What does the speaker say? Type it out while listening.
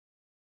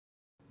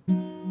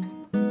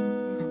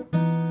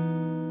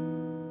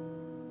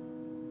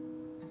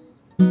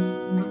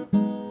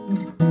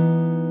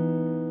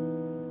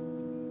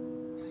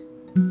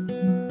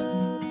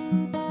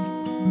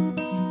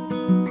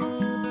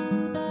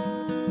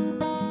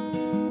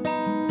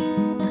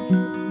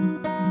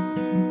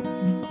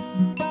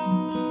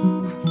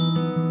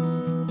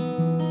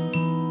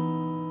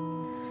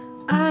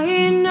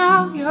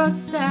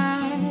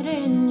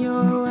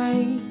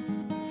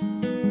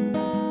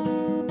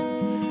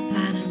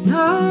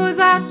know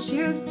that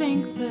you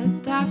think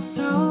that that's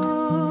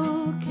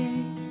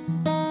okay,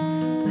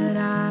 but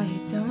I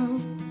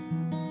don't.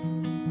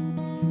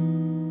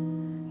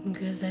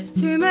 'Cause there's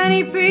too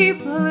many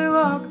people who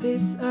walk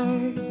this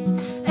earth,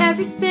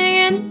 everything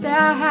in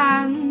their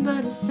hand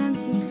but a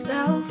sense of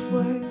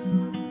self-worth.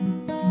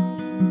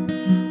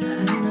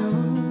 I know,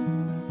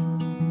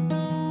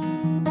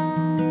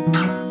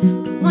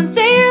 but one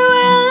day you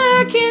will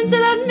look into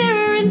that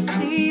mirror and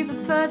see the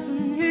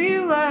person who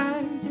you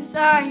were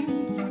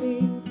designed to be.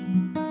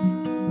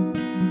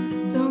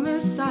 Don't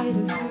lose sight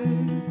of her.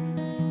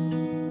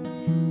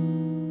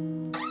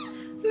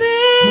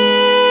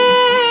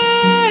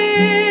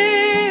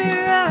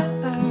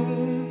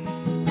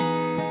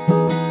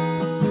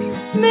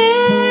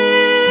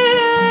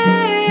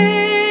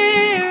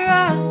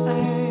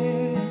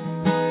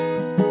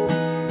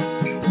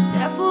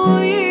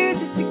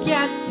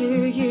 To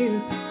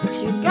you, but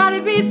you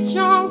gotta be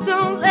strong,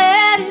 don't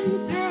let him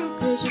through,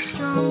 'cause you're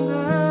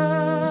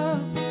stronger,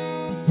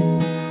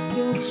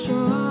 you're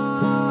stronger.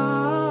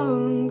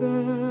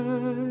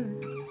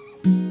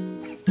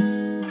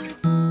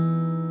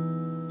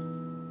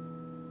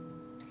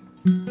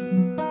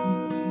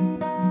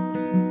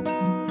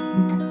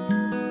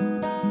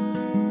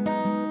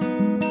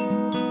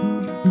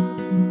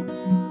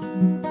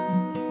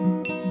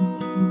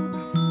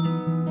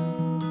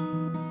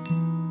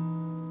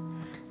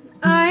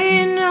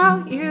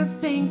 You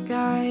think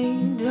I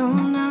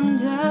don't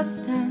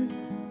understand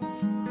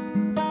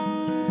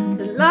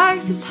that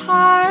life is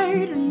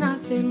hard and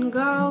nothing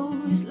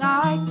goes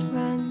like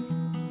planned,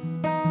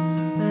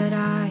 but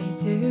I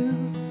do.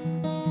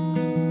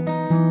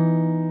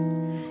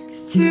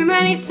 'Cause too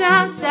many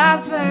times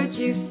I've heard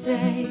you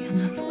say,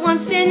 for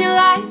once in your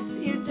life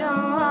you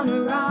don't wanna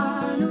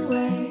run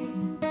away.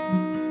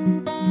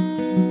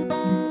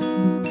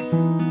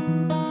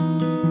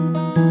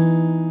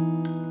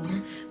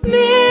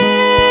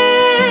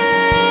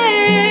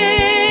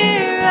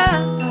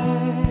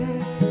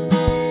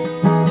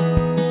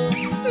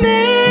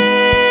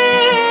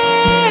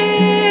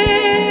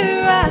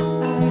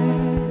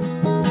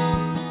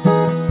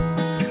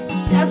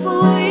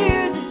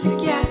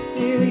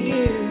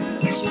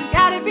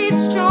 Be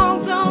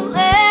strong, don't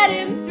let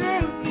him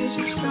through, 'cause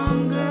you're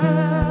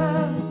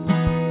stronger,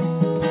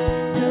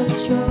 you're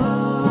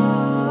stronger.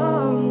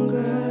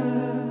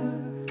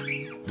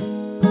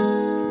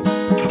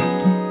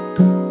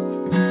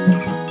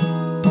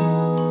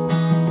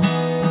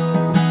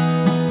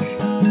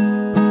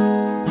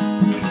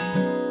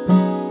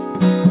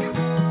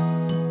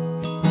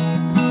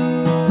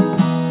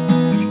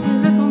 You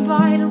look on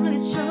Vado and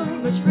it showed how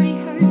much really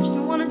hurts.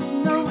 Don't want it to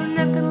know, but I'm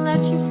never gonna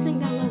let you sing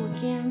that low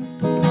again.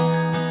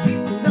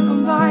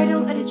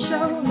 Don't let it show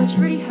how much it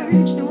really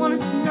hurts. Don't want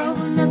it to know,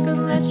 but I'm never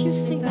gonna let you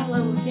sing that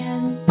low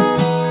again.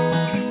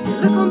 You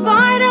look on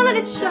by, don't let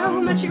it show how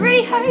much it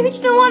really hurts.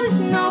 Don't want it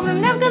to know, but I'm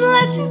never gonna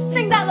let you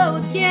sing that low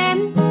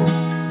again.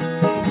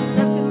 I'm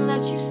never gonna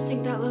let you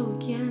sing that low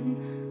again.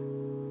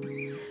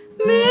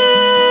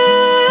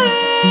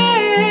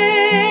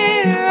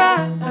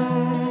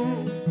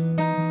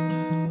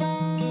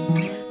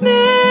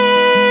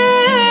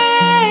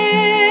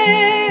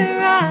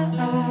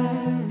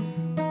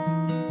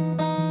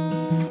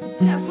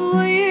 Devil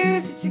will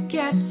use it to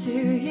get to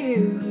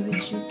you,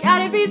 but you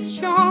gotta be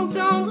strong,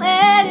 don't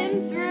let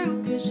him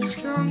through, 'cause you're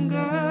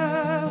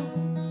stronger,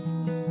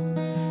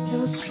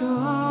 you're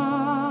strong.